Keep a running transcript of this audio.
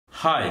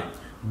Hi,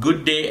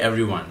 good day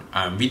everyone.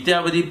 I'm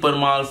Vidyavati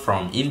Permal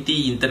from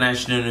Inti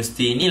International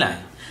University, Nilai.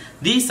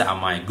 These are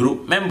my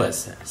group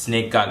members,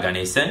 Sneka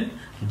Ganesan,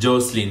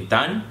 Jocelyn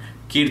Tan,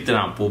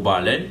 Kirtana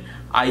Pubalan,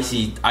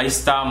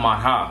 Aista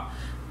Marha.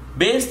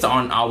 Based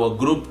on our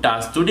group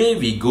task today,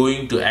 we're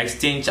going to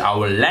exchange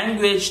our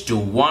language to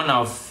one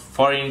of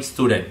foreign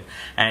student.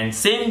 And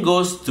same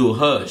goes to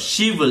her.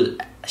 She will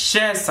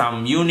share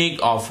some unique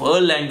of her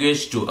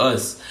language to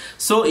us.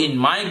 So in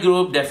my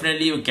group,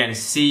 definitely you can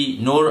see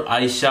Noor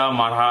Aisha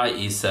Marha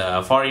is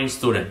a foreign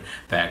student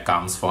that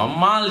comes from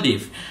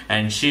Maldives,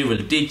 and she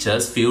will teach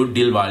us few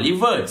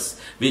Dhivehi words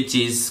which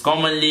is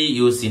commonly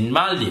used in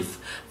Maldives.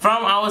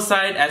 From our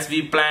side, as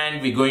we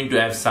planned, we're going to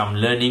have some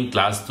learning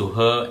class to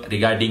her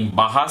regarding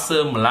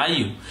Bahasa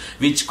Melayu,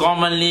 which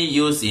commonly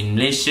used in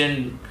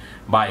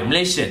by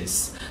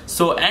Malaysians.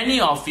 So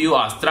any of you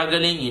are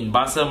struggling in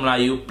Bahasa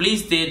Melayu,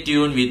 please stay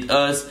tuned with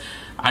us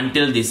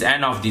until this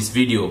end of this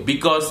video,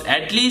 because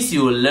at least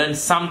you will learn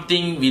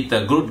something with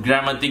a good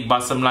grammatic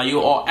Bahasa Melayu,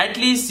 or at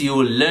least you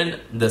will learn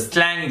the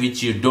slang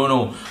which you don't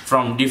know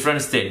from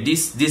different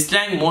states. This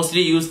slang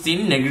mostly used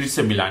in Negeri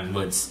Sembilan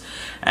words.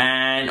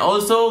 And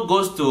also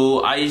goes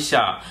to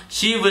Aisha.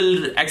 She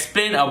will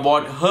explain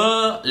about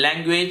her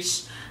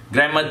language,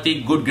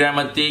 good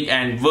grammatic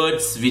and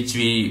words which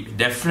we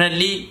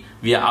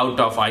are out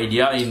of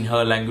idea in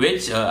her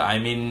language, I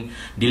mean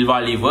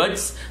Dhivehi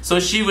words. So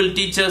she will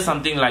teach us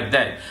something like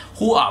that.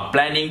 Who are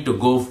planning to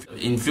go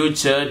in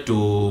future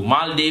to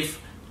Maldives,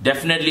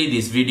 definitely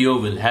this video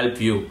will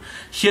help you.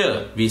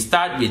 Here we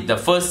start with the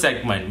first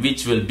segment,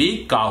 which will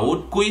be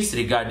Kahoot quiz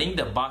regarding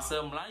the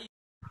Bahasa Melayu.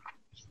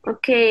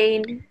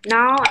 Okay,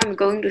 now I'm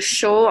going to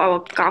show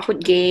our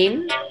Kahoot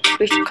game,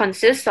 which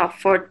consists of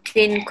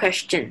 14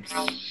 questions.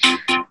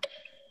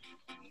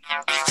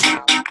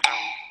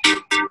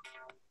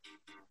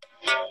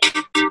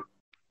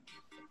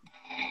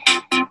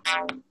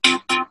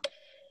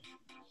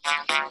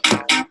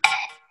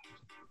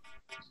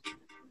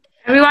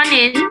 Everyone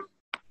in?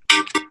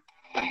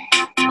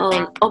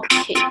 Oh,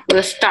 okay,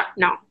 we'll start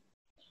now.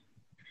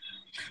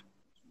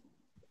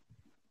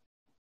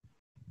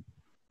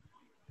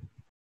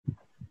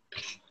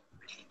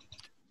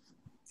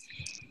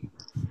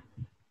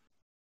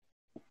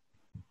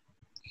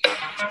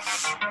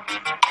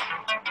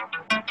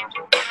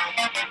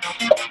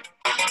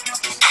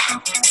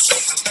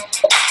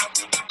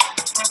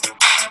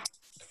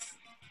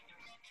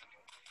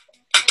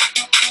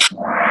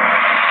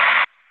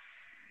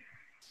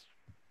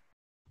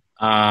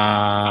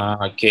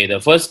 Okay,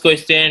 the first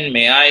question,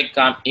 may I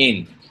come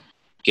in?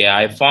 Okay,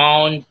 I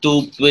found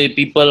two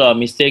people or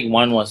mistake.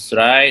 One was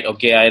right.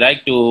 Okay, I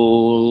like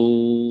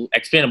to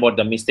explain about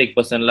the mistake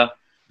person lah.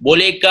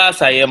 Bolehkah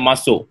saya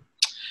masuk?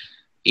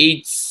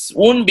 It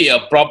won't be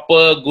a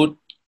proper, good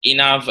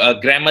enough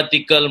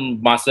grammatical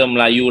Bahasa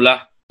Melayu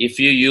lah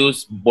if you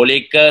use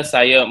bolehkah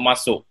saya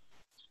masuk,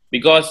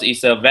 because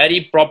it's a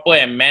very proper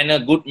and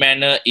good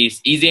manner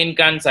is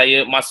izinkan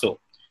saya masuk.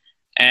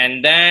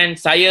 And then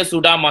saya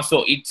sudah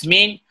masuk, it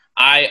means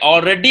I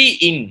already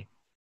in.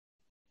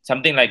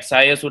 Something like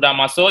saya sudah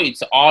masuk,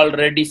 it's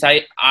already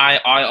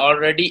I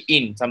already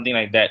in, something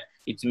like that.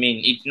 It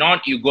means it's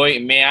not you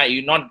going,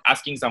 you're not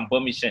asking some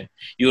permission.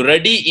 You're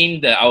already in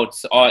the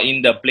outs or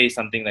in the place,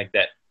 something like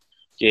that.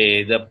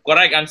 Okay, the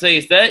correct answer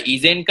is the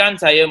izinkan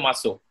saya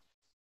masuk.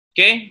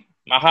 Okay,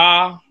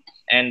 Maha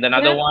and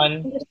another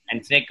one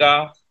and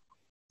Sneka.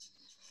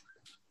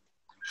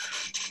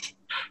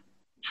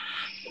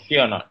 Okay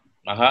or not?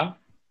 Maha?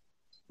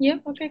 Yeah,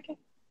 okay.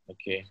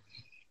 Okay.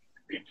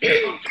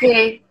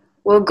 Okay,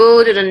 we'll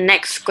go to the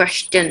next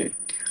question.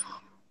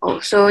 Oh,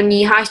 so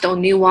Niha is the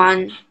only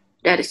one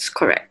that is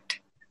correct.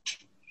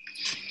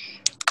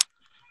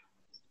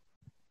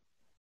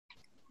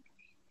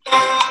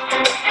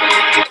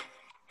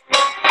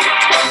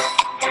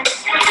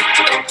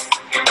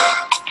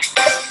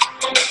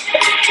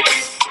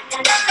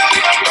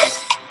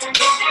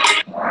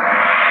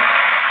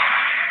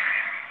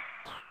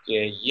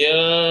 Okay,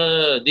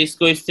 yeah, this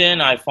question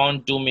I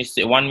found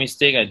one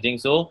mistake, I think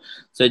so.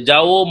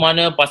 Sejauh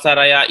mana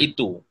pasaraya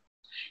itu?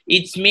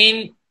 It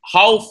means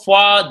how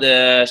far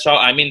the shop,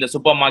 I mean the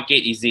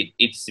supermarket is it?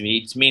 It's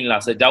mean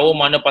lah. Sejauh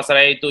mana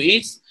pasaraya itu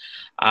is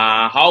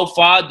how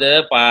far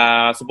the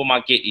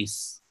supermarket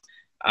is.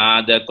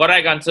 The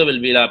correct answer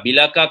will be lah,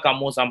 bilakah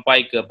kamu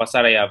sampai ke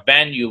pasaraya?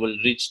 When you will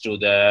reach to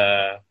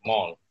the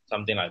mall,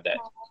 something like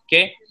that.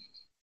 Okay?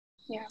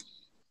 Yeah.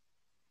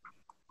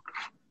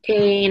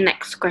 Okay,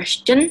 next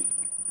question.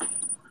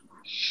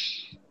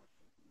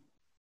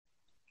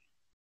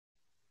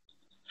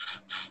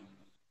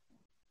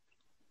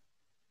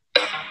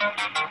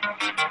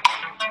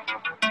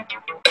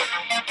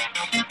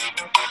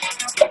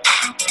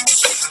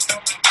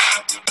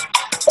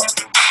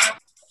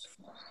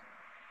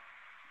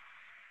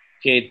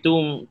 Okay,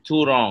 two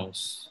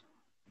wrongs.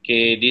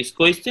 Okay, this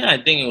question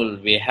I think will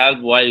be help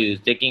while you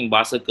taking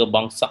bahasa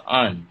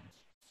kebangsaan.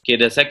 Okay,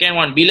 the second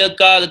one,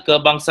 bilakah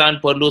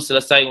kebangsaan perlu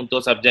selesai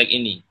untuk subjek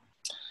ini?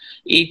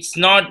 It's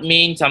not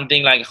mean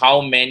something like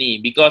how many,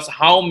 because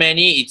how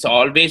many it's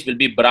always will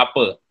be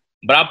berapa.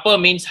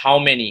 Berapa means how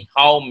many.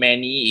 How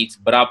many it's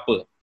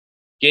berapa.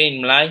 Okay,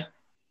 in Malay.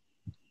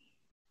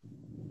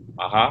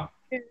 Aha.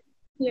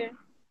 Yeah.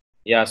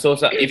 Yeah. So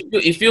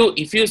if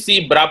you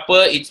see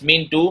berapa, it's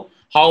mean to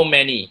how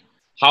many.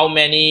 How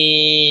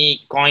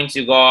many coins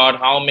you got?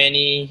 How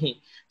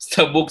many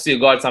books you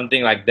got?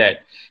 Something like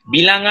that.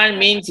 Bilangan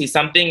means is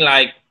something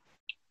like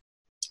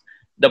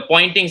the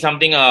pointing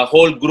something, a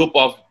whole group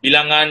of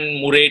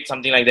bilangan murid,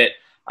 something like that,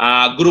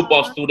 group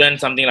of students,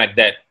 something like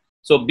that.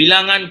 So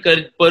bilangan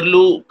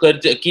perlu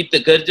kerja,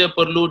 kita kerja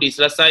perlu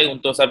diselesai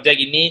untuk subjek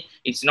ini.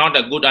 It's not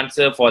a good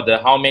answer for the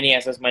how many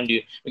assessment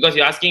you, because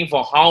you're asking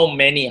for how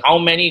many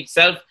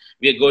itself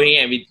we're going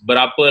with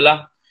berapa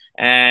lah.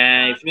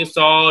 And if you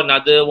saw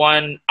another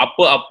one,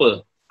 apa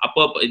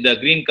the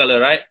green color,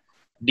 right?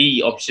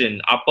 D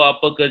option,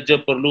 apa-apa kerja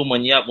perlu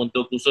menyiap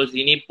untuk kursus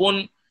ini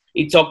pun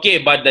it's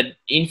okay, but the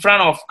in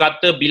front of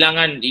kata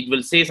bilangan, it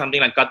will say something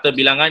like kata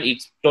bilangan.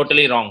 It's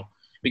totally wrong,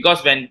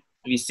 because when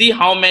we see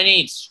how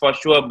many, it's for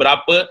sure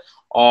berapa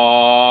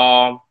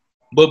or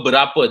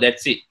beberapa.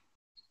 That's it.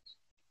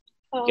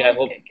 Oh, Okay, I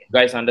hope okay.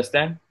 guys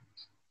understand.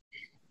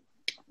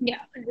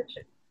 Yeah,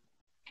 understood.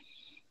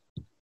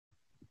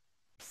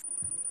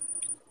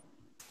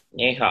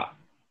 Neha,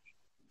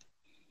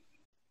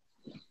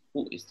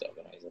 who is the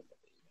organizer?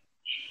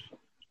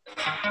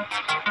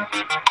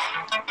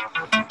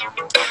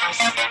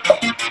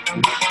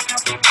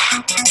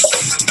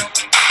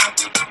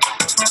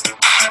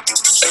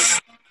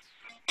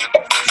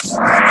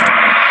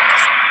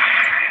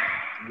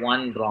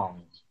 One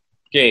wrong.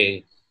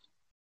 Okay.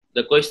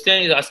 The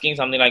question is asking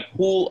something like,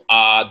 who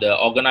are the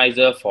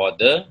organizer for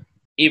the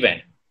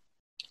event?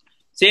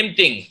 Same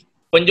thing.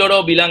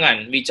 Penjodoh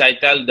bilangan, which I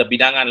tell the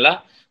bilangan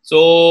lah.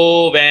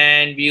 So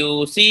when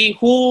you see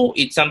who,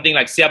 it's something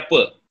like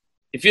siapa.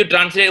 If you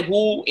translate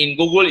who in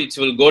Google, it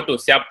will go to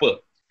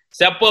siapa.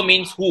 Siapa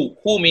means who.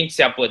 Who means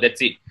siapa.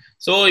 That's it.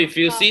 So if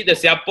you see the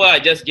siapa, I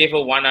just gave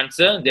her one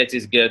answer. That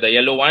is the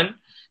yellow one.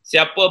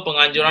 Siapa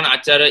penganjuran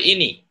acara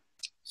ini?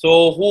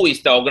 So who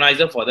is the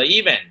organizer for the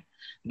event?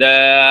 The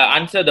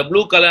answer, the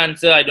blue color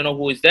answer, I don't know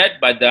who is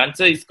that, but the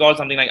answer is called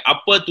something like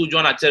apa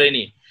tujuan acara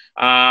ini?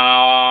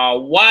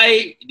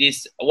 Why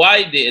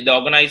the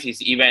organize this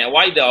event?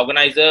 Why the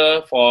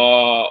organizer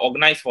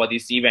organize for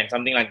this event?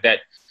 Something like that.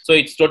 So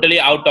it's totally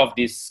out of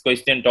this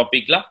question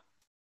topic lah.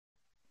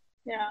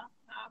 Yeah.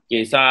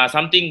 Okay, so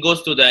something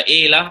goes to the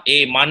A lah.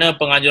 A, mana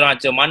penganjuran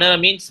acara? Mana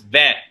means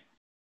where.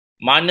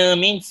 Mana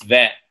means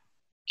where.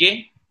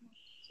 Okay.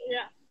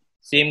 Yeah.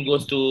 Same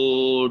goes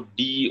to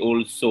D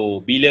also.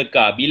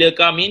 Bilaka.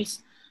 Bilaka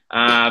means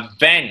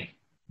when.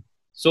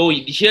 So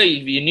here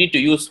you need to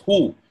use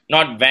who,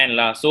 not when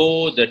lah.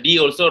 So the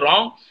D also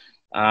wrong.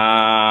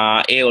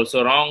 A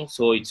also wrong.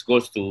 So it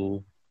goes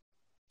to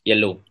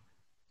yellow.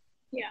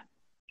 Yeah.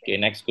 Okay,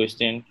 next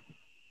question.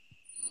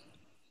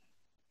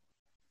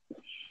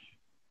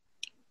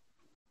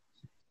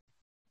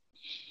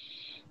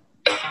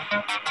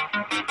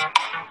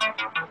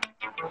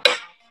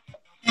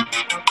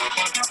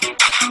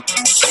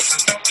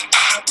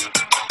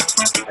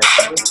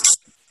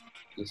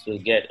 This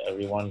will get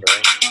everyone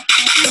right.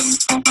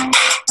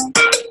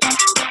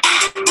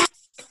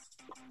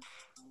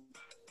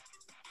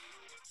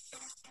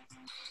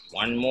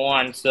 One more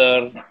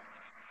answer.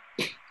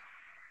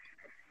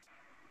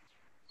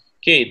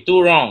 Okay,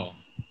 two wrong.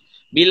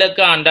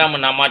 Bilakah Anda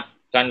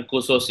menamatkan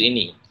kursus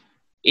ini?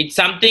 It's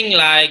something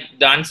like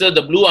the answer,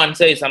 the blue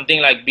answer is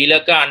something like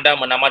bilakah Anda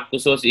menamat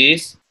kursus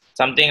is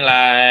something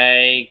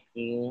like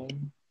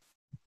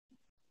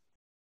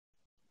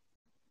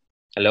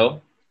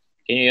hello?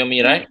 Can you hear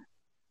me right?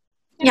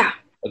 Yeah.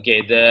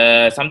 Okay,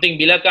 the something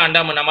bilakah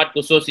Anda menamat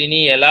kursus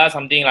ini ialah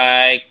something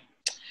like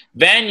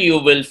when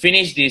you will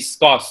finish this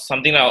course,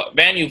 something like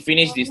when you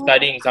finish this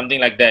studying,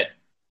 something like that.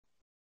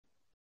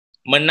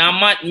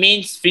 Menamat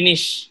means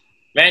finish.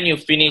 When you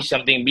finish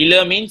something.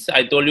 Bila means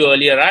I told you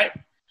earlier, right?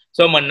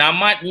 So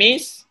menamat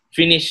means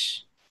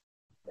finish.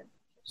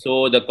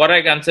 So the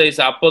correct answer is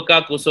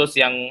apakah kursus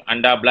yang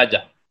Anda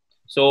belajar?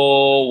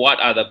 So what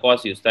are the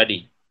course you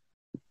study?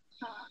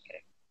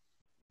 Okay.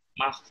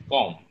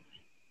 Masscom.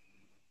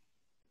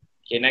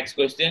 Okay, next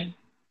question.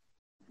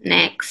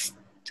 Next.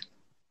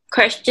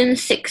 Question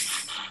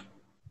 6.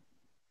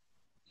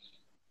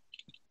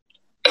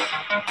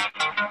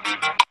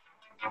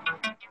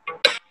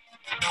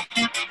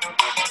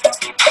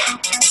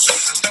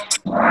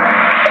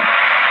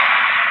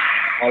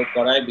 All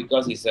correct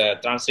because it's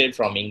translated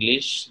from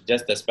English.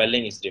 Just the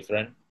spelling is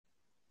different.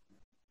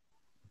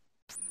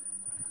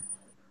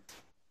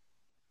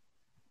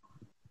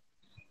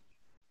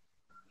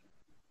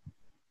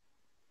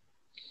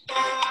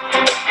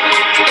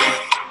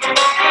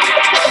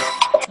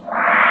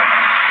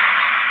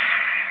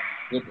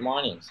 Good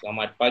morning,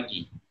 selamat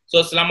pagi.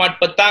 So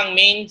selamat petang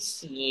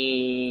means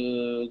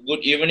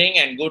good evening,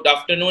 and good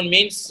afternoon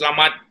means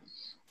selamat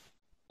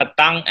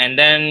petang, and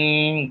then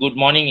good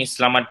morning is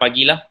selamat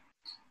pagi lah.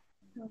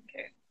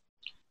 Okay.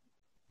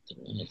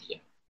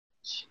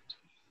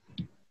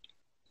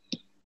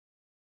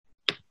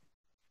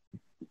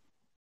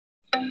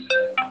 So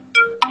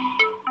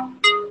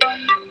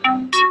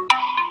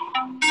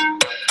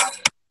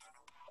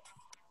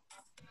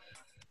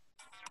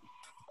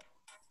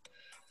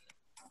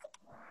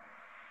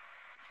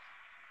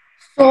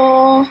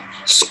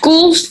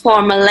schools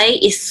for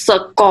Malay is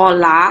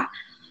sekolah.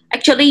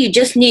 Actually, you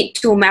just need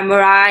to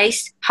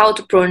memorize how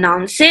to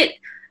pronounce it,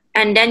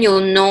 and then you'll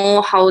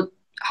know how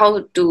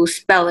to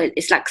spell it.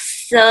 It's like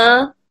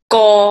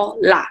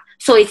sekolah.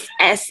 So it's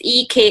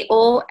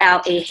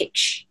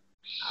SEKOLAH.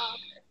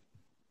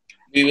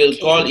 We will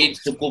call it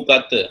suku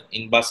kata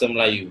in Bahasa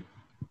Melayu.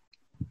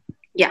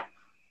 Yeah.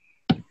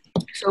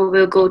 So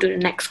we'll go to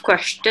the next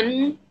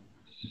question.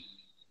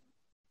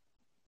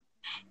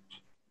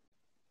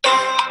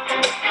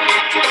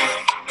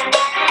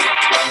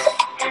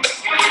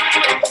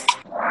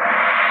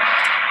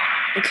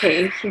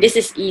 Okay, this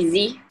is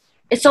easy.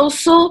 It's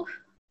also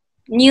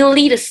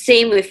nearly the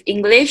same with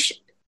English.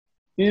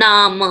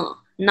 Nama.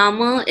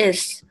 Nama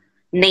is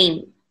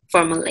name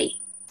for Malay.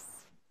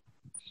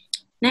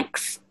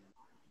 Next.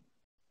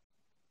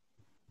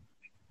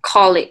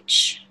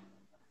 College.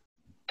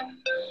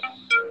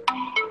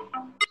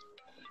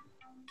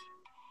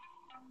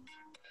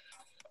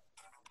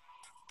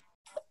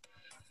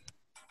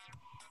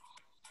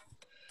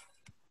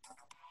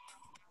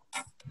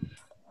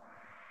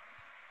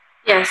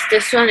 Yes,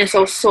 this one is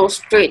also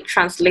straight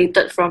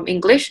translated from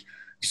English.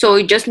 So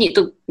you just need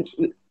to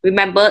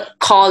remember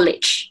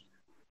college.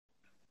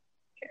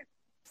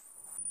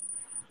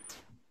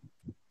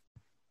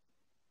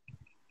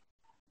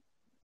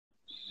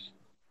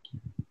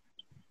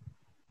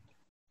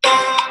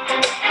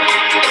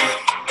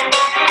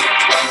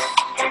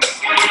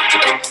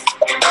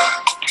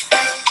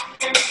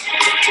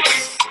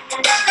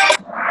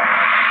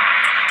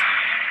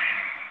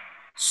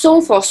 So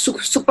for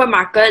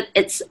supermarket,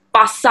 it's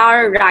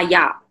Pasar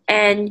Raya.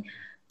 And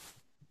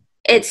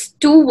it's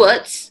two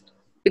words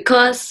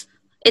because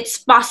it's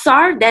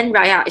Pasar, then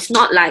Raya. It's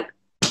not like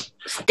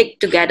stick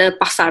together,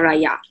 Pasar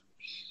Raya.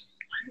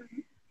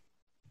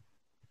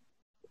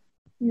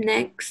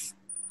 Next.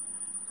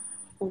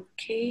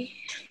 Okay.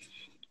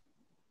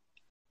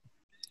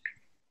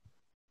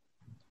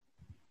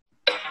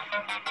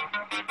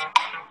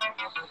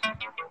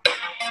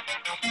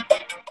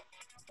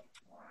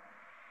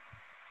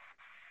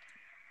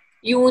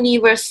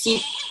 University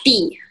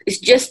is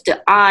just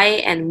the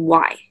I and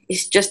Y.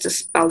 It's just a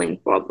spelling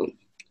problem.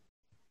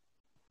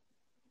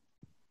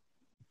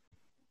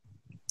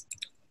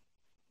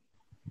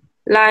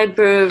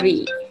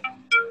 Library.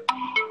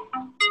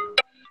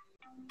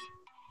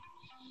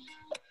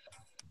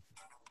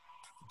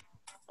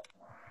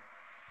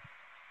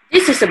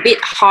 This is a bit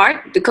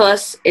hard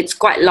because it's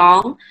quite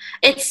long.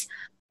 It's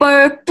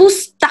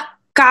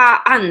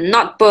perpustakaan,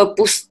 not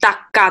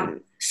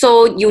perpustakan.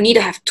 So you need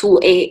to have two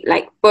A,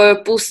 like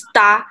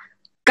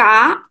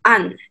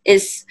perpustakaan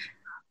is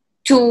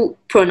two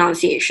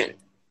pronunciation.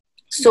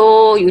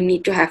 So you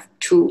need to have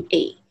two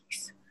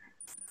A's.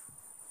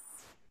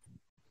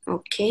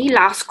 Okay,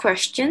 last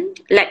question,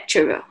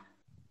 lecturer.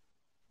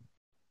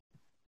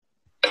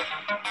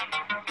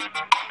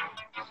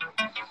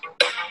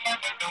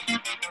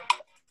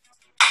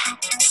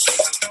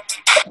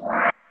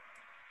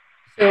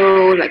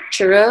 So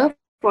lecturer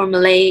for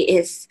Malay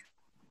is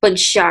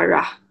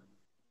pensyarah.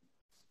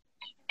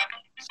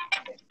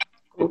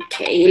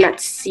 Okay,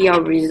 let's see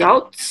our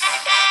results.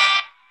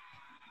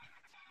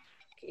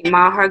 Okay,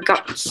 Maha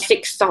got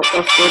 6 out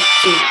of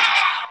 14.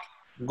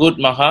 Good,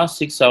 Maha,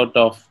 6 out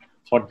of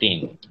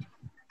 14.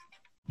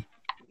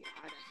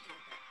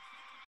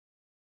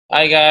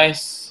 Hi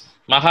guys.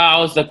 Maha,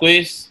 how's the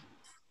quiz?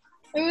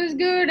 It was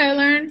good. I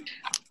learned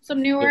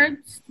some new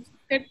words.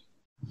 Good.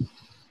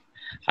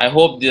 I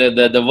hope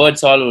the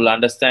words all will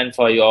understand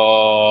for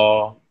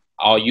your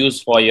or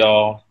use for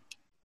your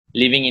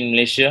living in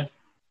Malaysia.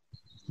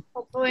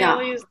 Hopefully Yeah.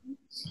 I'll use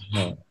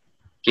them.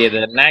 Okay,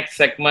 the next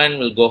segment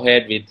will go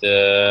ahead with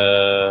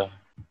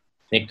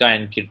Nika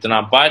and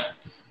Kirtana part.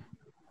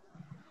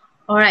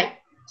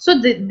 Alright, so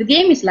the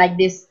game is like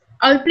this.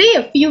 I'll play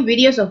a few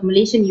videos of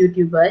Malaysian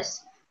YouTubers.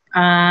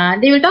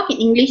 They will talk in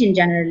English in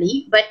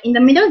generally, but in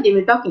the middle they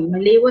will talk in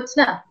Malay words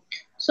lah.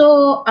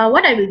 So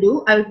what I will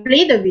do, I will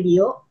play the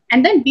video,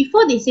 and then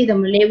before they say the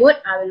Malay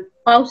word, I will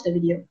pause the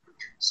video.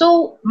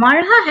 So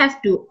Marha has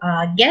to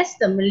guess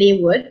the Malay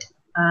word.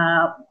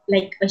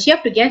 She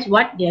have to guess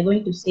what they are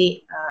going to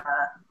say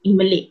in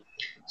Malay.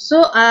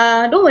 So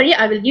don't worry,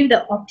 I will give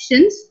the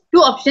options, 2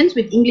 options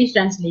with English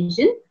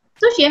translation.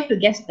 So she have to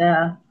guess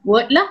the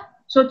word lah.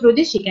 So through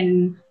this she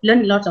can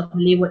learn lots of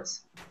Malay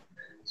words.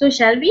 So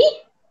shall we?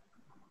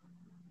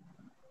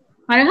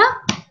 Marha?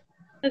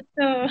 Let's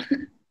go.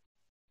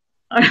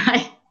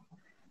 Alright.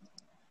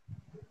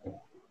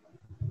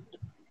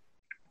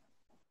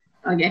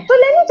 Okay. So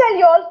let me tell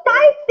you all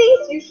 5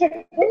 things you should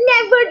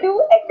never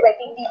do at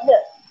wedding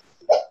dinner.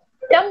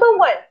 Number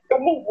 1,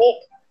 coming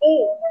late.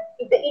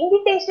 If the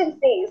invitation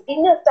says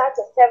dinner starts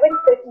at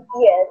 7:30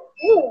 p.m.,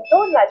 you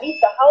don't leave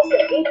the house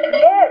at 8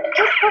 p.m.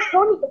 Just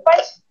don't need to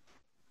punch.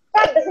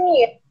 That doesn't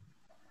mean.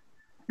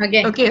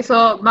 Okay. Okay,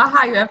 so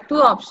Maha, you have 2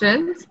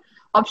 options.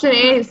 Option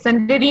A is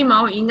sendiri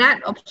mau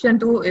ingat. Option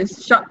 2 is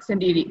short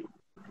sendiri.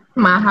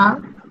 Maha,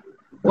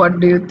 what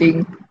do you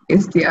think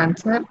is the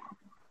answer?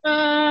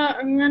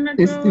 I'm gonna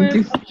This go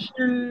thinking. with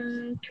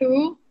option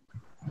 2.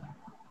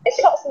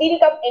 Shots didn't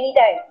come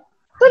anytime.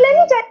 So let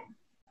me check.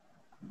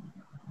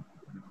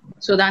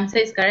 So the answer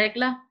is correct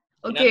lah.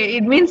 Okay,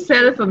 it means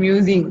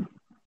self-amusing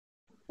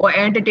or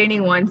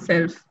entertaining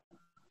oneself.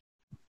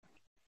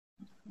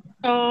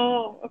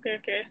 Oh,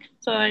 okay.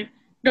 So like,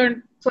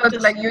 don't. So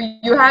it's like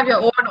you have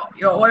your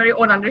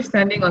own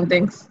understanding on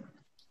things.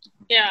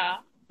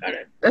 Yeah, got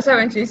it. That's why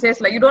when she says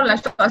like you don't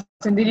let us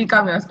sendiri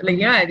come,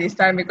 like at this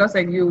time because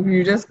like you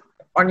just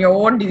on your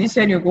own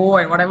decision you go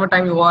and whatever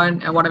time you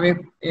want and whatever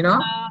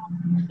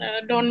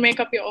Don't make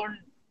up your own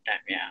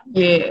time. Yeah,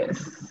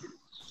 Yes.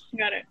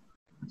 got it.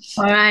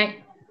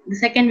 Alright, the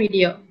second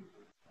video.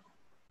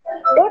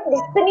 Not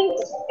listening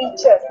to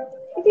speeches.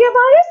 If you have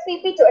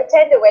RSVP to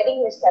attend a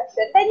wedding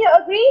reception, then you're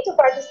agreeing to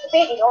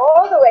participate in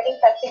all the wedding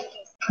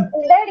festivities.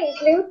 And that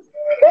includes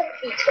the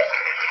speeches.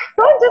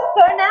 Don't just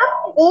turn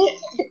up, eat,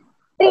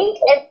 drink,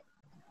 and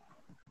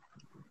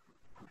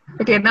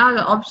Okay, now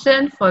the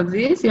option for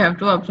this, you have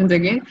two options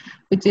again,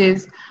 which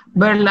is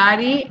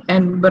berlari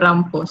and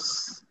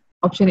berampus.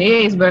 Option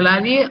A is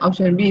berlari,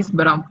 option B is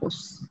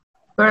berampus.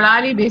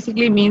 Berlari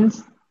basically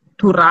means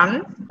to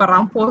run,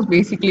 berampus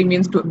basically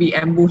means to be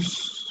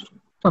ambushed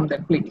from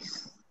that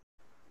place.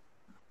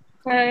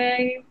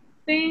 I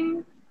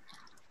think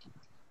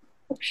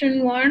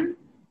option 1.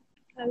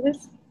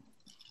 Alice.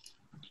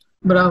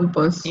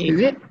 Berampus, is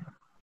it?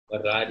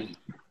 Berlari.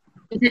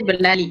 Is it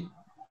berlari?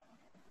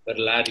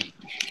 Berlari.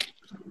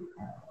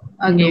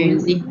 Okay, we'll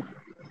see.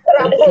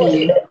 Let's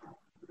see.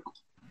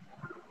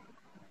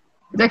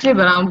 It's actually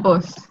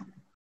berampus.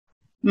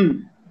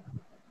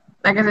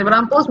 Like I said,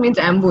 berampus means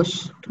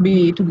ambush,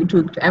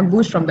 to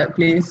ambush from that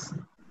place.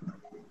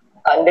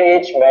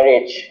 Underage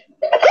marriage.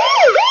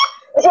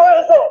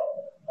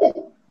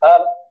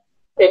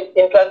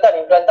 In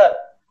Kelantan.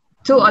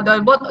 Two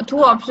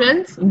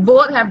options,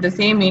 both have the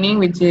same meaning,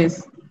 which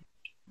is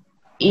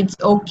it's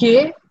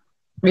okay.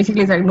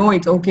 Basically, it's like no,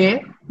 it's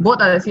okay.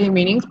 Both are the same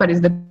meanings, but it's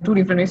the two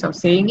different ways of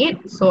saying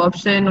it. So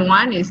option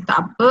 1 is tak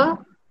apa,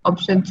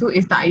 option 2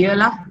 is tak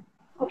yalah.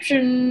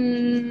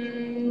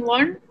 Option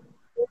 1.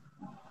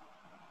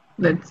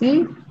 Let's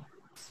see.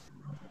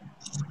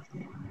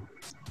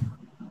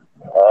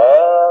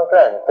 Oh,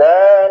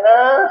 Kelantan.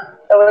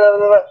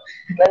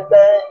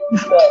 Kelantan.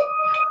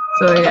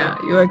 So yeah,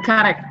 you are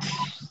correct.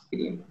 Do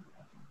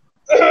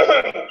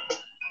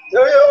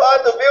you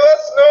want to build a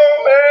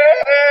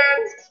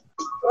snowman?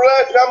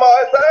 Let's come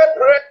outside.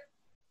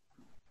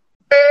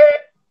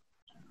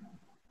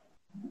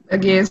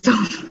 Okay, so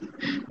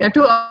there are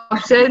two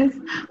options.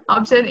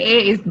 Option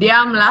A is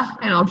diamlah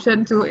and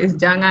option 2 is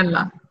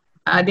janganlah.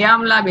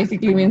 Diamlah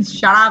basically means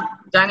shut up.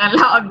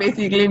 Janganlah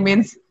basically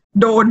means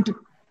don't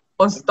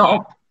or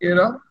stop,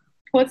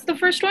 What's the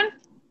first one?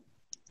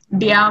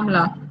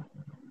 Diamlah.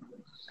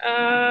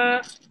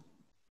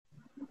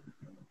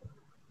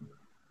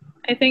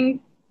 I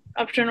think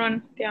option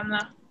 1.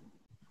 Diamlah.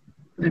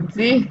 Let's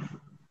see.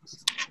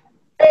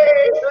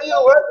 Hey, do you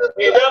want to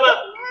be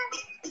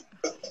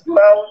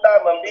Mau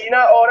tak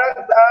membina orang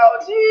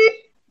Saudi?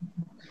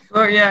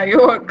 So yeah, you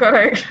are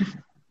correct.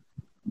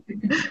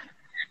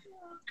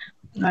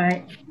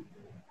 Alright.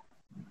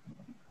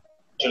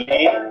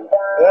 Julie,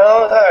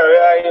 no, sorry,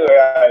 I you.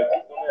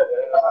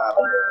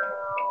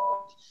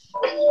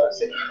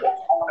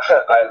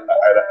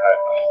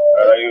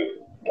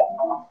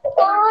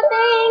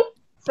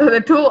 So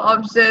the two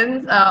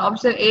options,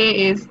 option A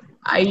is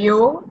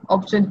ayo,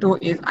 option 2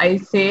 is I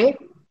say.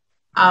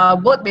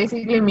 Both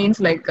basically means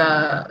like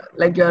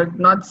you're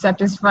not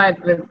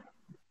satisfied with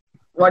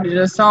what you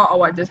just saw or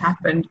what just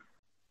happened.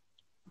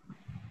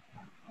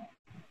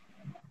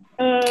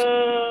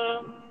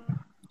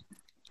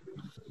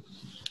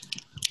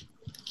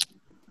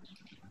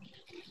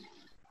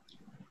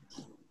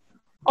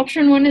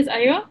 Option 1 is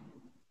ayo.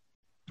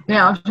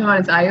 Yeah, option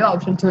 1 is ayo,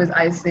 option 2 is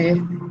I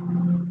say.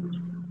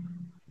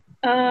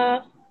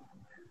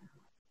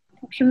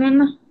 Option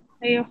 1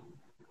 ayo.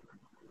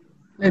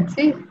 Let's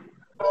see.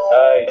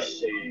 I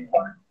see.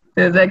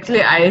 There's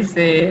actually I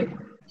say.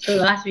 So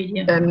last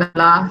video. The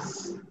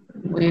last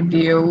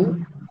video.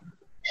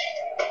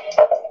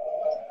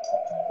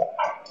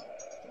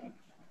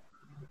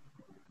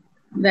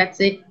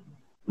 That's it.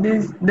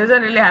 This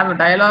doesn't really have a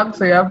dialogue,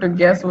 so you have to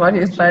guess what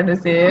he's trying to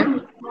say.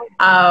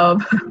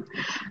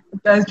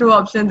 There's two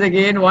options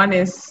again. One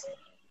is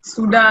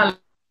sudah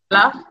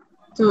lah,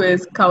 2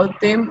 is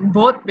kautim.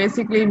 Both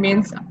basically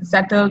means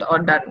settled or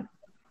done.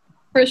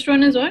 First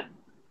one is what?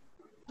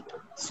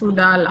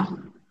 Sudah lah.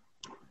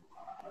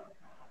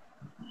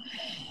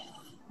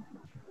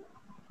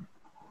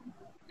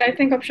 I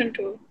think option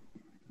 2.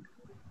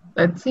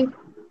 Let's see.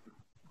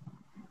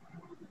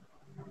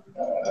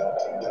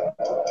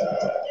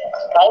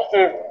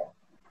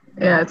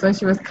 Yeah, so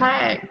she was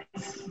correct.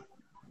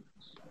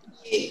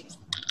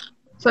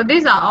 So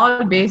these are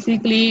all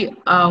basically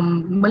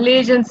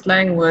Malaysian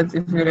slang words.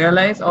 If you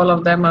realize, all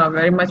of them are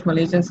very much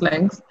Malaysian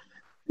slangs.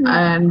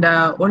 and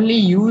only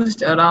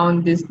used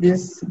around this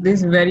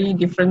very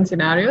different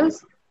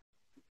scenarios.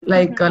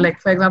 Like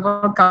for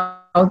example,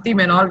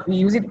 Kautim and all, we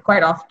use it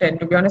quite often.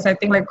 To be honest, I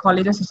think like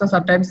colleges also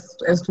sometimes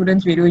as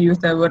students we do use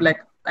the word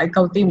like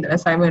Kautim, the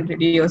assignment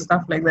ready or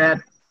stuff like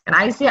that. And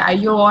I say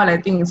Ayo all, I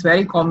think it's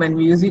very common.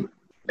 We use it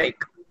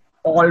like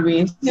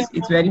always. Yeah.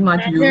 It's very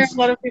much I hear used. a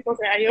lot of people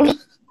say ayo.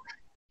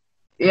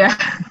 Yeah.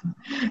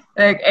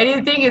 Like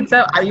anything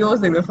itself, Ayo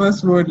is like the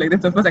first word, like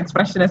that's the first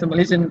expression as a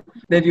Malaysian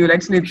that you'll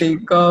actually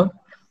think of.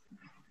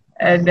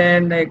 And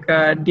then like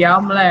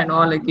Diamla and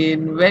all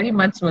again, very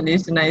much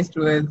Malaysianized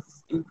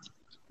words.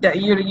 That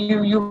you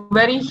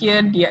very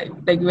hear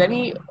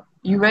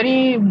you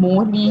very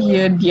morely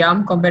hear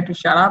diam compared to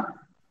shut up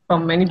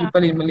from many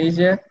people in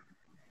Malaysia.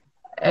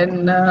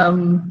 And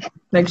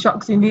like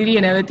shock sendiri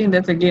and everything,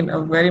 that's again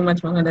a very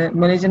much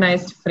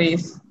Malaysianized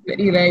phrase.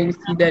 Very rare you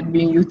see that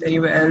being used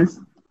anywhere else.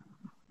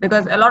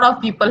 Because a lot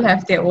of people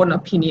have their own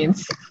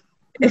opinions.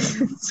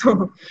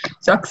 So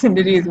shock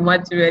sendiri is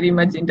very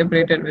much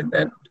interpreted with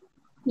that.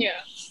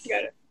 Yeah,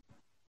 got it.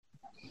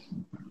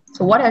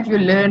 So what have you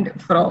learned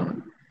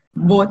from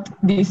both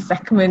these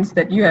segments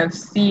that you have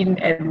seen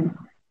and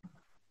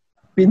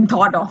been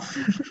thought of?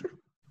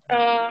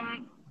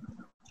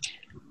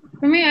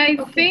 For me, I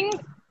think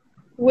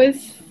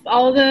with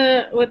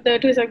the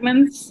two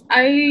segments,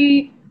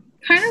 I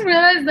kind of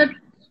realized that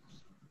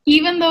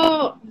even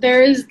though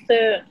there is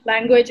the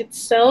language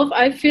itself,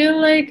 I feel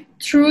like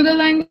through the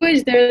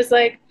language there's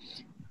like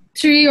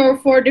 3 or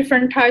 4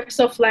 different types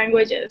of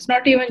languages,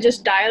 not even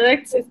just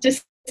dialects. It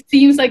just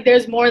seems like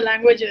there's more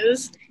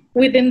languages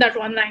within that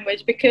one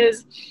language,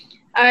 because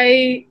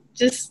I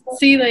just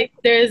see like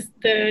there's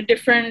the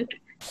different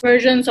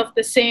versions of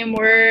the same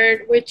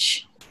word,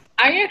 which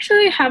I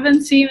actually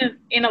haven't seen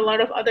in a lot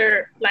of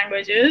other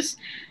languages.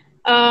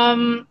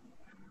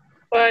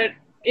 But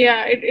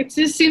yeah, it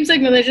just seems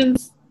like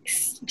Malaysians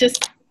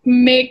just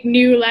make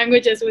new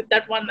languages with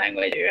that one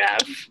language you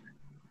have.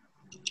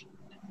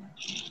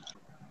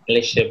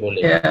 Malaysia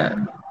boleh.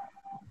 Yeah.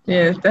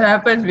 Yes, that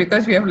happens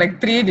because we have like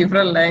 3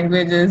 different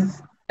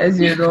languages, as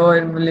you know,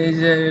 in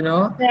Malaysia, you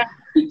know. Yeah.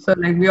 So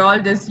like we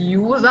all just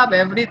use up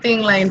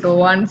everything like into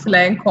one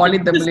slang, call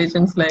it the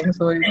Malaysian slang.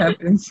 So it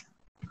happens.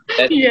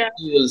 Yeah.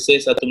 You will say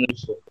satu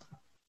Malaysia.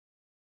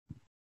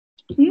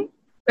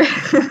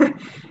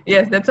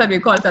 Yes, that's what we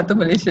call Satu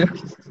Malaysia.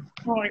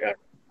 Oh my god.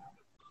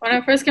 When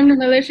I first came to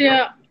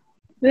Malaysia,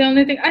 the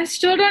only thing, I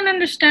still don't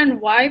understand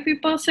why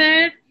people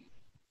say it,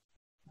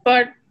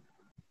 but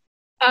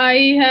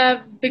I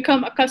have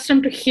become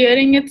accustomed to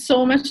hearing it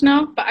so much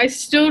now, but I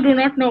still do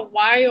not know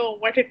why or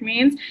what it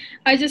means.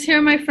 I just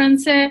hear my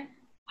friends say,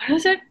 what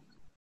is it?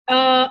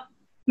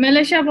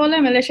 Malaysia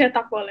boleh, Malaysia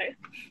tak boleh.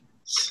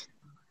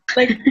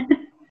 Like,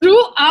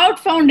 throughout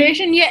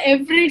foundation, yeah,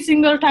 every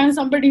single time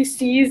somebody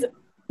sees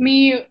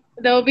me,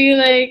 they'll be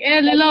like,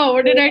 hey, Lilo,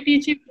 what did I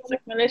teach you? It's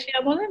like, Malaysia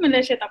boleh,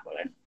 Malaysia tak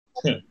boleh.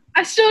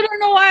 I still don't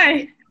know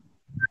why.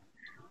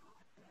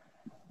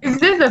 It's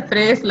just a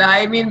phrase,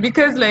 I mean,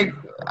 because like,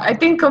 I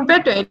think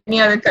compared to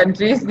any other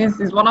countries, this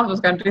is one of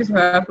those countries who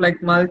have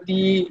like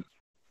multi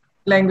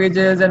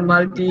languages and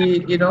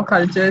multi,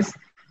 cultures.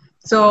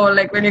 So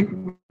like when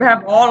you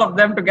have all of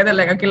them together,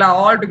 like okay,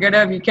 all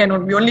together we can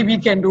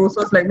do.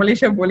 So it's like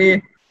Malaysia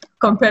boleh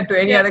compared to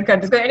any other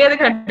countries. So any other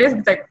countries,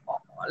 it's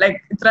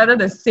like it's rather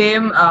the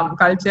same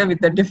culture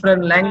with a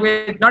different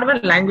language. Not even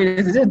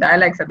languages, it's just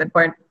dialects at that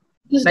point.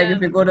 Like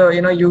if you go to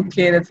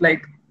UK, that's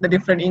like the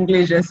different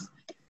Englishes.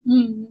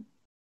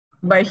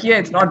 But here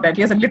it's not that.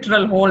 Here's a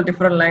literal whole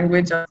different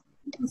language.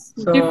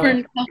 So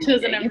different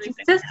cultures and everything.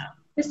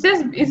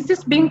 It's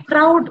just being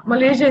proud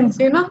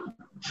Malaysians,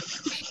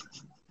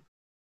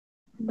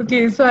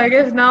 Okay, so I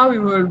guess now we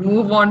will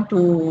move on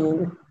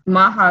to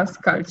Maha's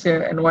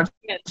culture and what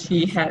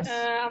she has.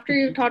 After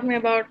you taught me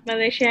about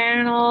Malaysia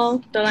and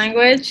all the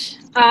language,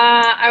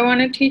 I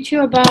want to teach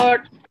you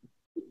about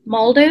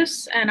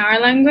Maldives and our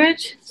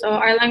language. So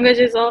our language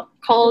is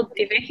called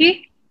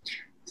Dhivehi.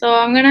 So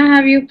I'm gonna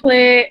have you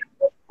play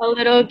a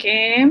little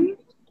game.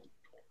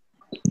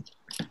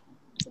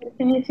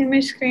 Can you see my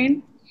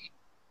screen?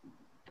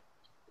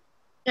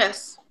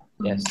 Yes.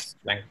 Yes,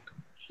 thank.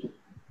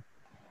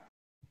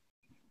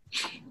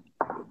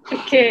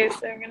 Okay,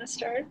 so I'm gonna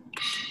start.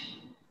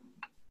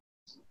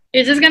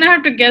 You're just gonna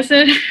have to guess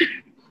it.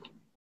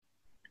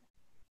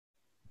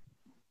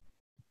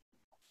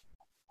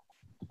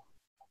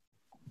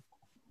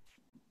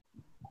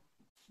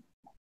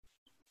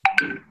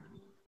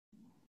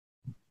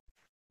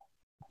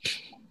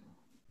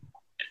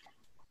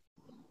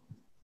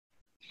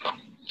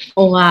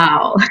 Oh,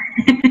 wow.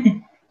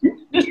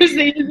 This is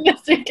the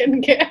easiest you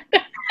can get.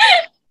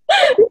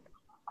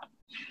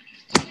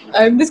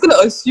 I'm just gonna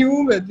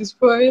assume at this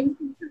point.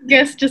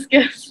 Just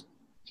guess.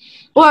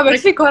 Oh, I'm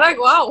actually correct.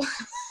 Wow.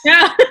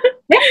 Yeah.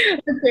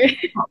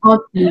 Okay.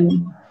 Okay.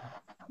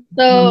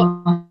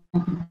 So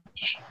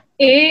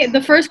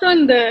the first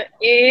one, the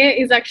A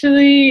is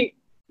actually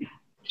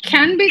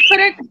can be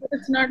correct, but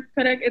it's not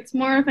correct. It's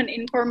more of an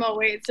informal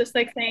way. It's just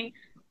like saying,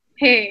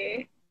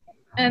 hey.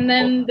 And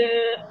then the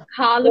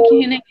ha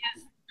lukihining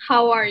is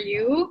how are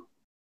you?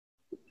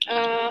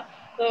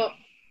 So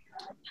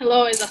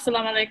hello is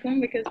assalamu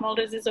alaikum because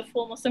Maldives is a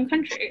full Muslim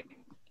country.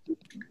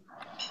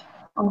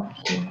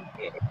 Okay.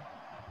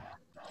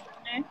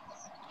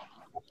 Next.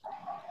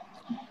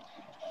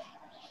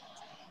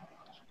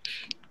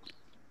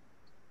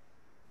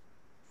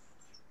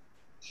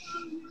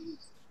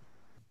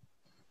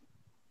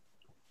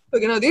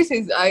 Okay, now this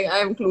is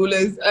I'm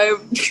clueless.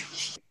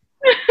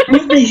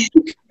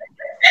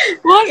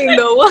 What in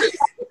the world?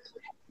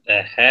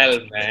 The hell,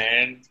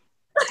 man.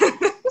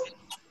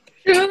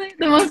 Truly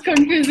the most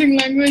confusing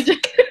language.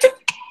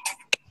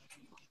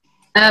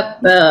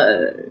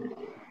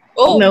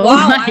 Oh No.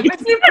 wow, I'm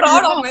actually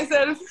proud of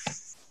myself.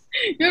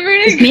 You're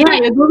pretty good. Yeah,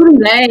 you're doing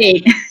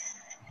right.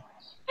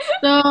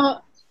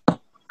 So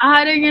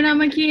Aharing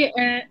Namaki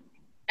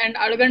and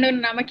Alugandu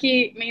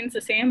Namaki means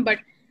the same, but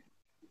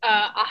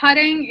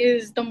Aharing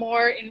is the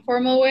more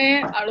informal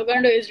way.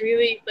 Alugandu is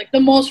really like the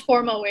most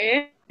formal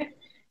way.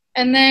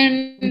 And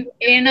then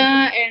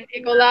Ena and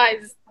Ikola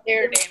is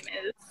their name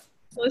is.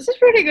 So this is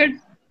pretty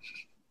good.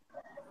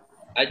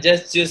 I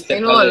just choose the I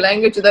know a color.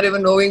 language without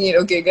even knowing it.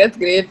 Okay, that's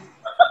great.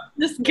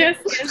 Just guess.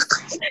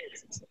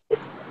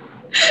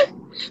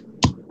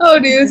 How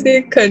do you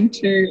say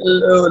country?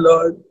 Oh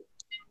Lord.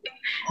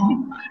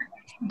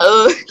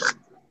 Oh,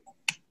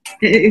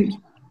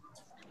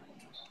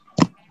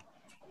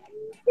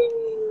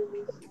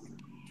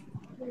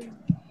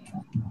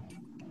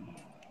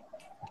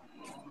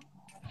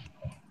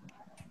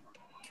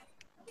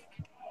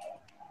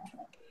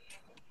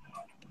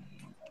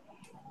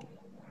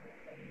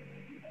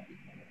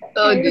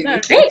 Look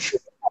at Jesus.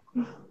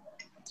 that.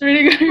 It's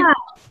really good.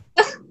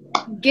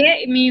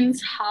 Ge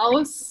means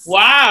house.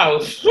 Wow.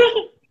 Ge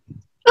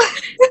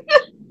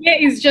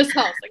is just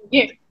house. Like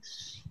Ge.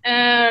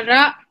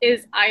 Ra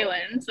is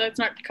island, so it's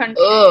not country.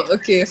 Oh,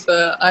 okay,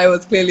 so I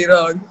was clearly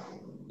wrong.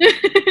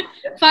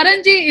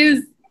 Faranji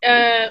is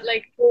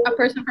like a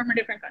person from a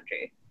different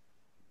country.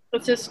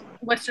 It's just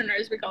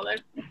Westerners, we call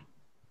it.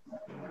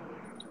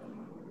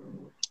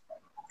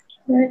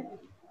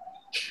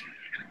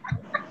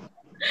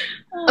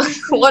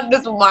 What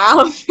does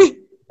wow?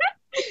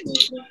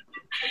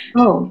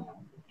 Oh.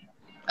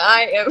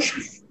 I am.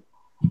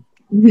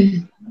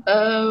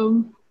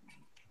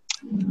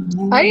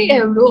 I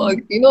have no.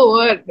 You know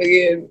what?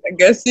 Again,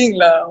 guessing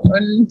lah.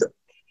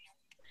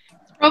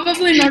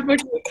 Probably not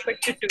what you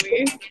expect it to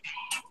be.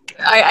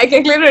 I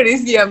can clearly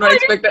see I'm not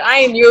expected.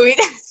 I knew it.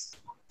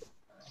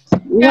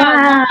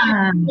 Yeah,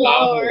 Wow.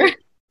 flower.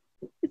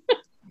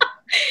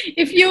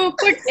 If you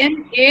put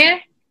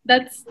N-A,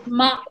 that's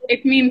ma.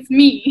 It means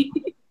me.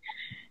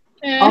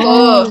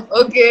 Oh,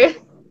 okay.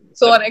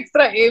 So an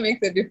extra A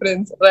makes a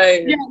difference,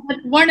 right? Yeah, but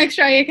one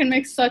extra A can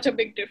make such a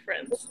big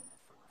difference.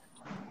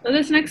 So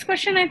this next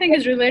question I think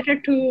is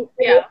related to,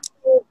 yeah.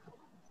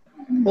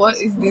 What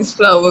is this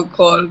flower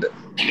called?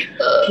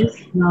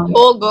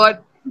 Oh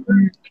God.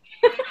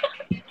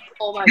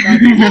 Oh my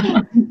God.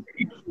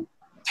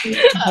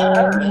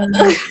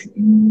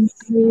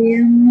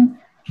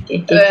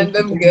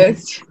 Random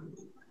guess.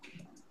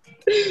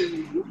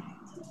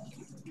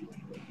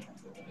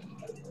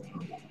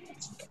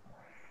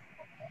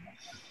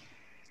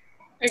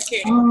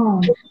 Okay.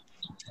 Oh.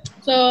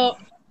 So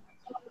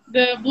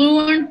the blue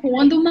one,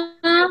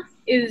 Puanduma,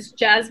 is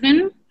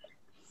jasmine.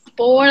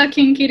 Pola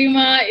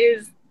Kinkirima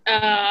is,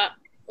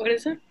 what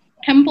is it?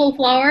 Temple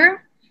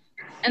flower.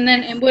 And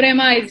then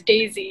Emburema is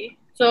daisy.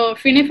 So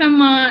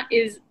Finifema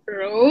is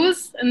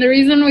rose. And the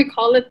reason we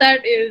call it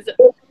that is,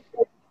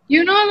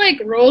 you know,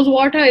 like rose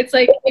water, it's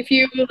like if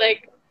you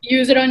like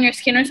use it on your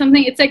skin or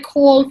something, it's like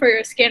cold for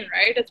your skin,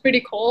 right? It's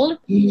pretty cold.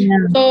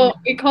 Yeah. So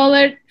we call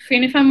it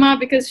Finifema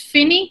because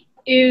Fini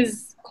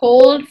is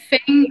cold,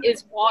 Feng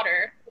is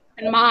water,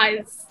 and Ma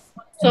is,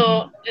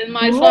 so in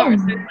my flower,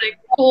 so it's like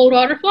cold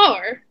water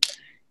flower.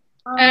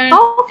 And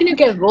How can you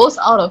get rose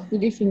out of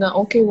Filipina?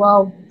 Okay,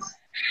 wow.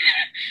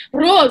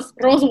 rose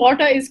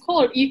water is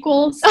cold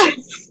equals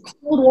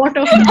cold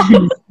water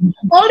flower.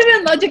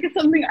 Maldivian logic is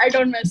something I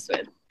don't mess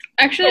with.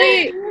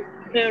 Actually,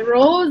 the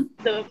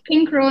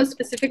pink rose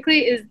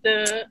specifically is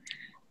the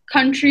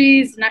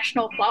country's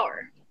national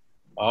flower.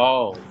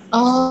 Oh.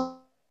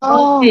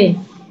 Okay.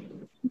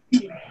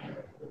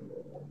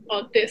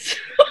 Oh, this.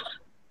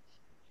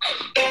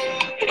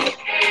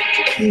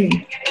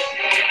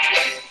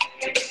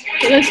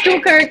 So there's 2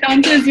 correct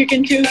answers you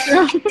can choose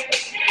from.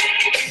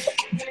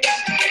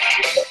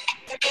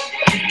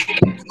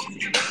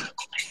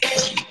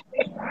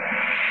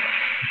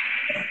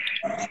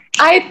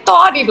 I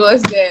thought it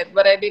was there,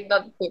 but I did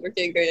not put.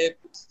 Okay, great.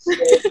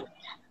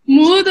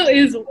 Mudu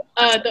is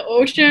the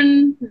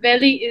ocean,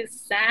 Valley is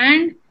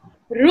sand,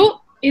 Ru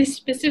is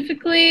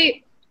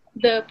specifically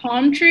the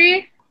palm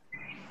tree,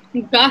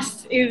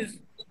 Gus is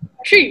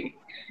tree.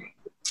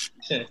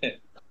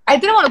 I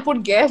didn't want to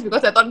put gas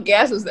because I thought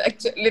gas was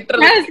actually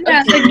literally. Yes,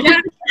 yes, like,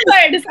 yeah. So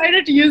I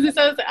decided to use this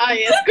as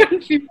yes,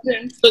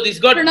 confusion. So this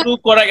got 2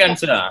 correct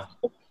answer.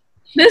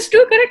 There's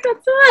 2 correct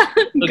answers.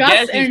 So Gus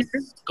gas and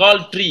is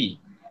called tree.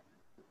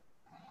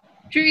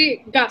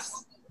 tree,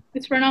 Gus.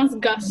 It's pronounced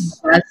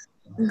Gus.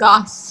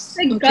 Gas.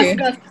 Like Okay.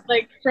 Gus,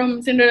 like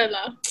from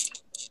Cinderella.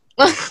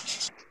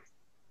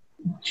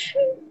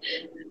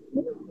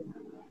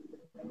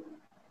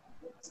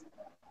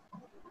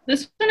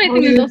 This one I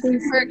think is also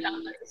for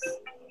Thomas.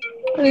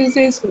 What do you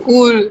say?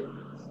 School.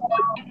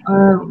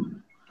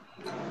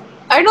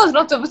 I know it's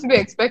not supposed to be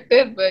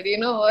expected, but you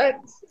know what?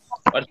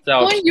 What's the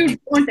One you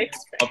don't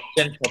expect.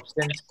 options?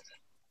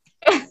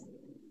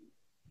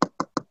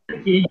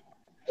 Okay.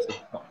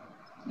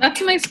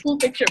 That's my school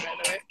picture, by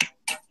the way.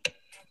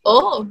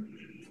 Oh.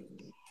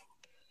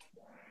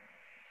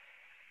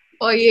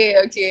 Oh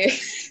yeah. Okay.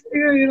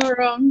 You're not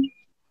wrong.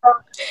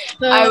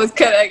 So, I was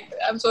correct.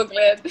 I'm so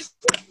glad.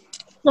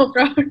 so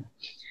proud.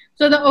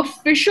 So the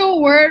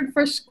official word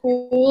for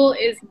school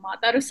is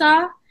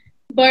Matarusa,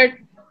 but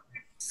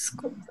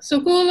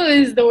Sukulu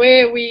is the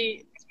way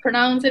we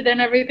pronounce it and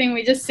everything.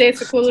 We just say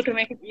Sukulu to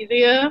make it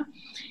easier.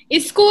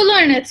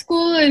 Iskulu and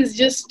Eskulu is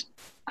just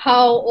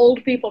how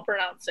old people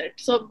pronounce it.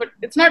 So, but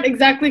it's not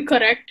exactly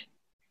correct,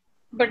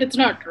 but it's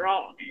not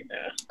wrong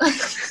either.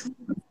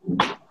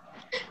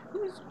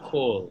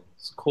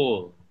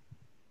 School.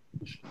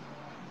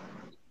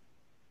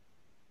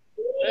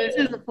 This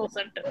is a full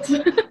sentence.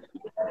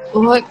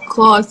 What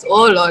course?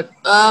 Oh Lord.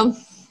 Oh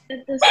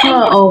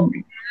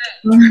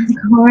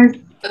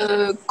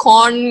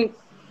God.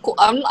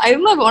 I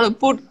don't know if I want to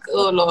put.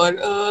 Oh Lord.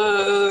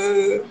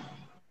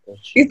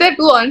 Is there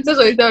two answers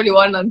or is there only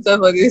one answer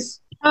for this?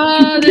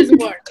 There's a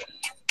word.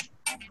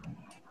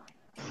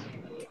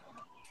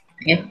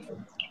 Yeah.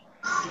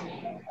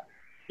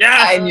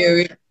 I knew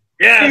it.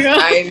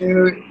 I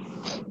knew it.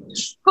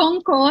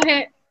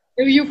 Konkohe.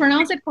 If you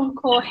pronounce it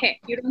Konkohe,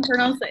 you don't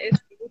pronounce the S.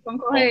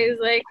 Konkohe is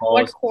like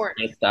what course?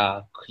 This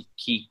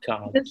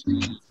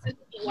is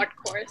what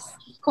course?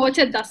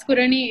 Koche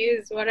Daskurani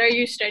is what are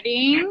you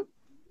studying?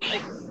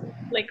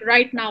 Like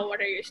right now, what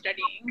are you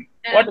studying?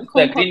 And What is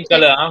the green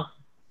color? Huh?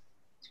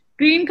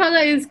 Green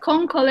color is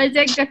Kong College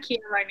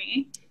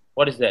Kiavani.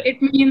 What is that?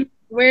 It means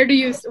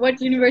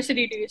what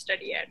university do you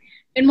study at?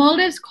 In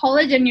Maldives,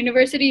 college and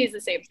university is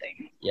the same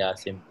thing. Yeah,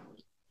 same.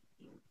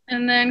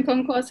 And then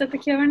Kong College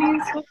Kiavani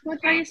is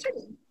what are you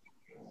studying?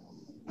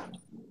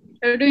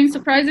 You're doing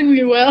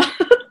surprisingly well.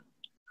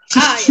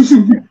 Yes.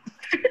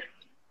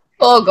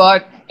 Oh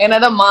God,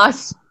 another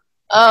mass.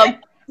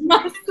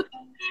 Mass.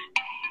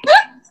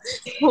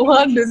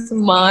 What does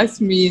mass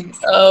mean?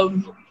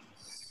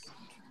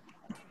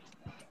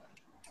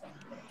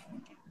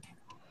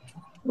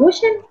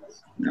 Ocean?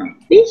 No.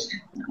 Fish?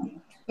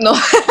 No.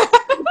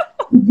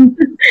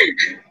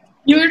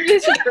 You would be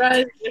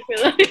surprised, I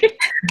feel like.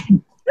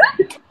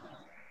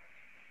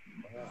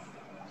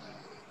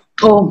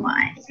 Oh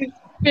my.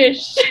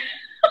 Fish.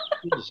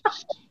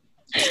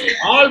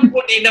 All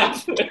put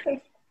enough.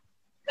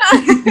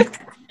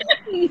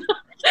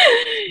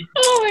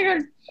 Oh my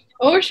god.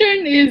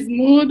 Ocean is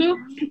mudu.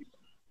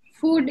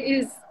 Food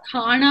is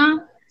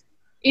khana.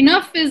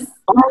 Enough is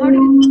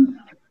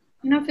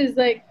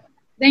like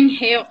then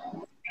hail.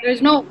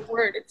 There's no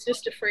word, it's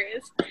just a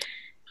phrase.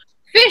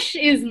 Fish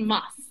is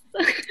mas.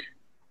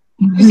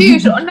 You see, you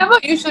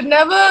should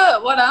never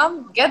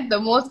get the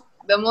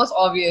most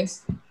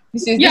obvious.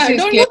 This is scary.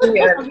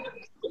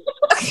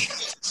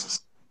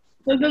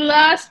 So the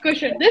last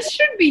question. This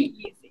should be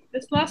easy.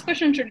 This last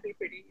question should be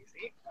pretty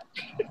easy.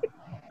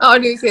 How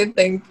do you say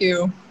thank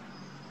you?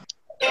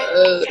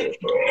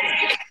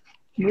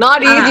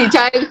 Not easy,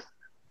 child.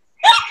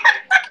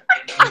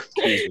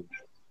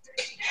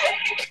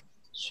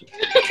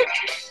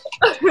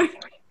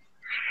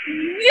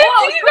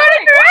 Yes, you got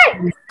it correct.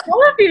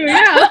 All of you,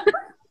 yeah.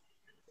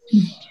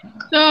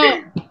 So,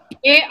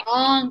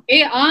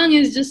 ang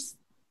is just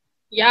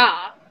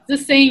yeah,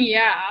 just saying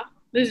yeah.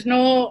 There's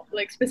no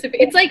like specific.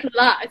 It's like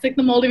la. It's like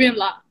the Maldivian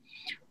la.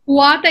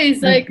 Huata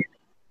is like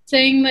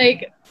saying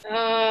like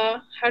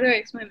how do I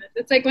explain this?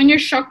 It's like when you're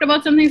shocked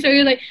about something, so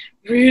you're like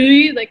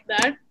really like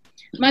that.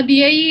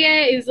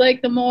 Madiye is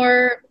like the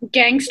more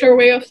gangster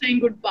way of saying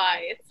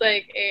goodbye. It's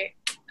like hey,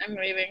 I'm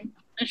leaving.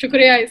 And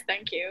shukriya is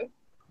thank you.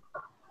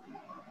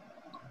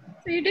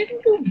 So you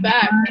didn't do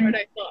bad from what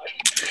I thought.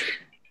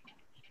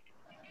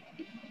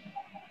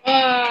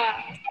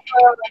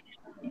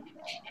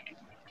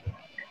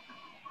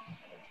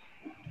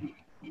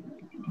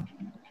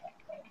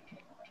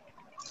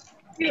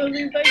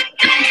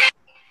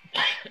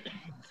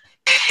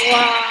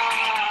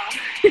 Wow.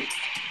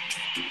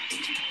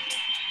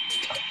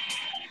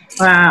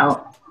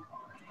 Wow.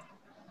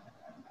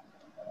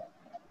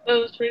 That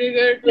was pretty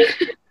good.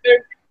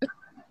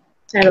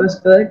 That was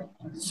good.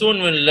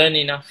 Soon we'll learn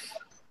enough.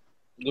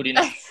 Good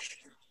enough.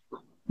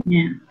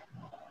 Yeah.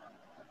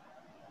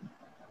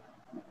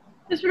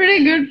 It's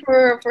pretty good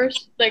for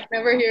first, like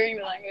never hearing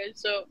the language.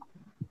 So,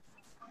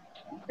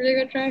 pretty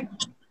good try.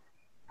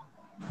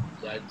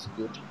 Yeah, it's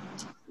good.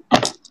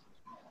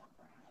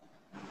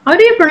 How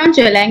do you pronounce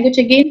your language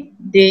again?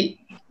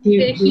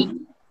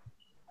 Dhivehi.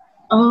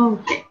 Oh,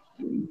 okay.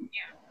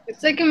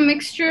 It's like a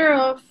mixture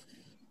of.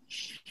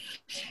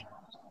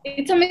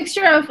 It's a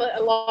mixture of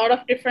a lot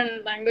of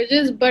different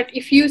languages, but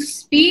if you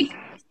speak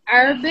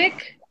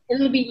Arabic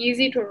it'll be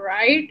easy to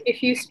write.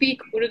 If you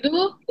speak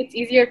Urdu, it's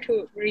easier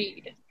to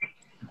read.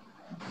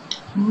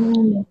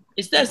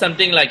 Is there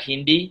something like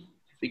Hindi?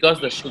 Because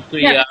the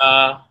Shukriya,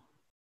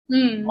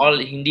 all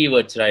Hindi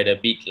words, right? A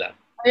bit lah.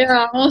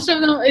 Yeah, most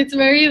of them, it's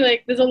very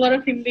like, there's a lot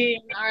of Hindi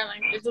in our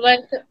language.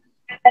 Like,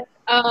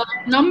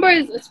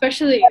 numbers,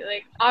 especially,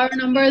 like, our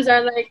numbers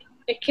are like,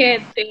 it's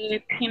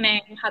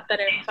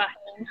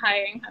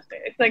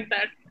like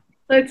that.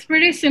 So it's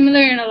pretty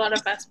similar in a lot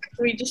of aspects.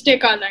 We just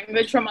take our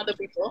language from other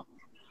people.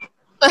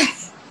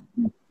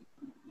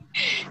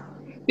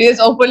 He is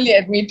openly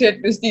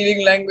admitted to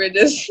stealing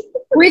languages.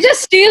 We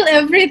just steal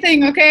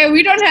everything, okay?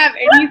 We don't have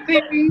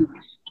anything.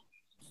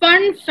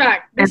 Fun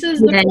fact, this is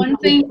the one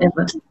thing.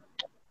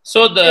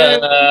 So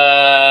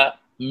the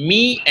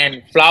me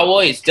and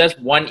flower is just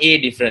one A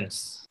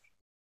difference.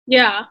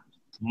 Yeah.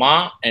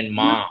 Ma and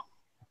ma.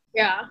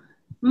 Yeah.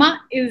 Ma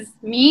is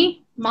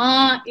me,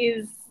 ma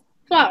is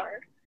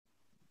flower.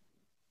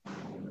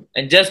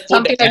 And just put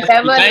Something like S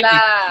seven behind,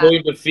 lah. it's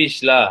going to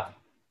fish lah.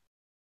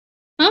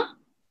 Huh?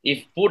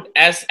 If put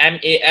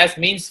S-M-A-S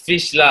means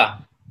fish lah.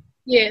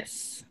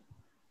 Yes.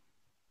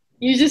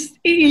 You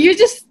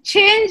just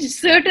change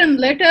certain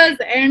letters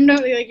and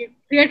like, you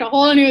create a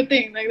whole new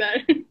thing like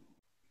that.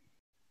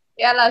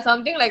 Yeah, lah,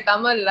 something like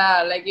Tamil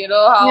lah. Like, you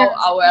know how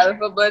our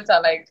alphabets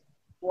are like,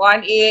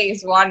 one A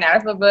is one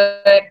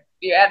alphabet.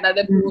 You add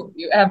another two,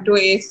 you have two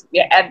A's,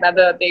 you add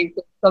another thing,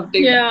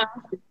 something. Yeah.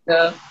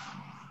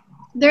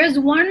 There's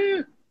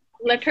one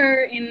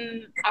letter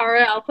in our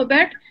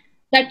alphabet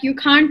that you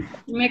can't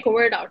make a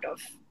word out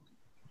of.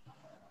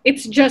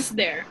 It's just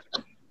there.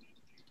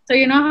 So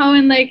you know how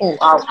in like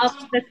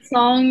alphabet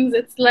songs,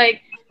 it's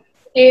like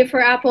A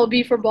for apple,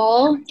 B for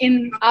ball.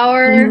 In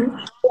our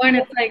one,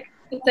 it's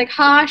like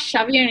ha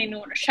shaviani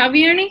no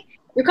shaviani.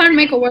 You can't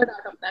make a word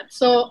out of that.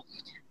 So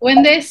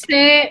when they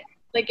say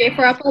like A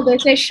for apple, they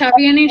say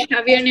shaviani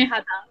shaviani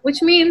hada,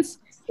 which means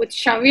with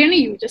shaviani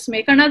you just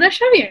make another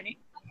shaviani.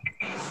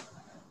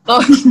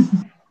 Oh,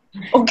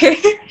 okay.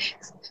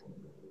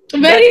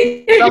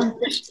 Very.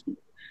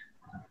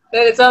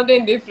 That is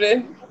something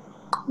different.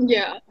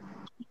 Yeah.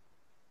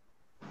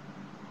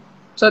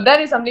 So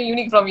that is something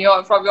unique from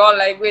your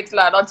language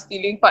lah, not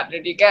stealing part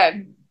that you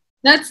can.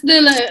 That's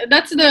the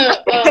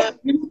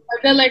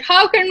they're like,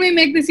 how can we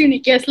make this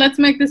unique? Yes, let's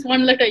make this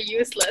one letter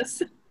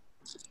useless.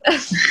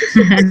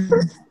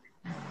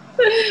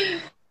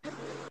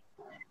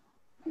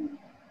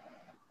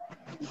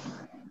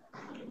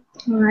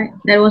 Alright,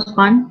 that was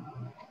fun.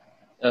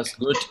 That's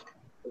good.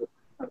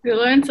 You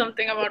learned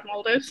something about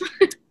Maldives.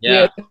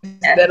 Yeah.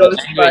 Yes, that was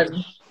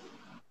fun.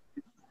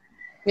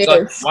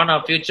 So Yes. one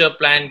of future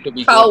plan to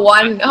be How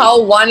one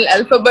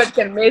alphabet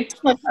can make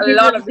a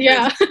lot of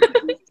Yeah.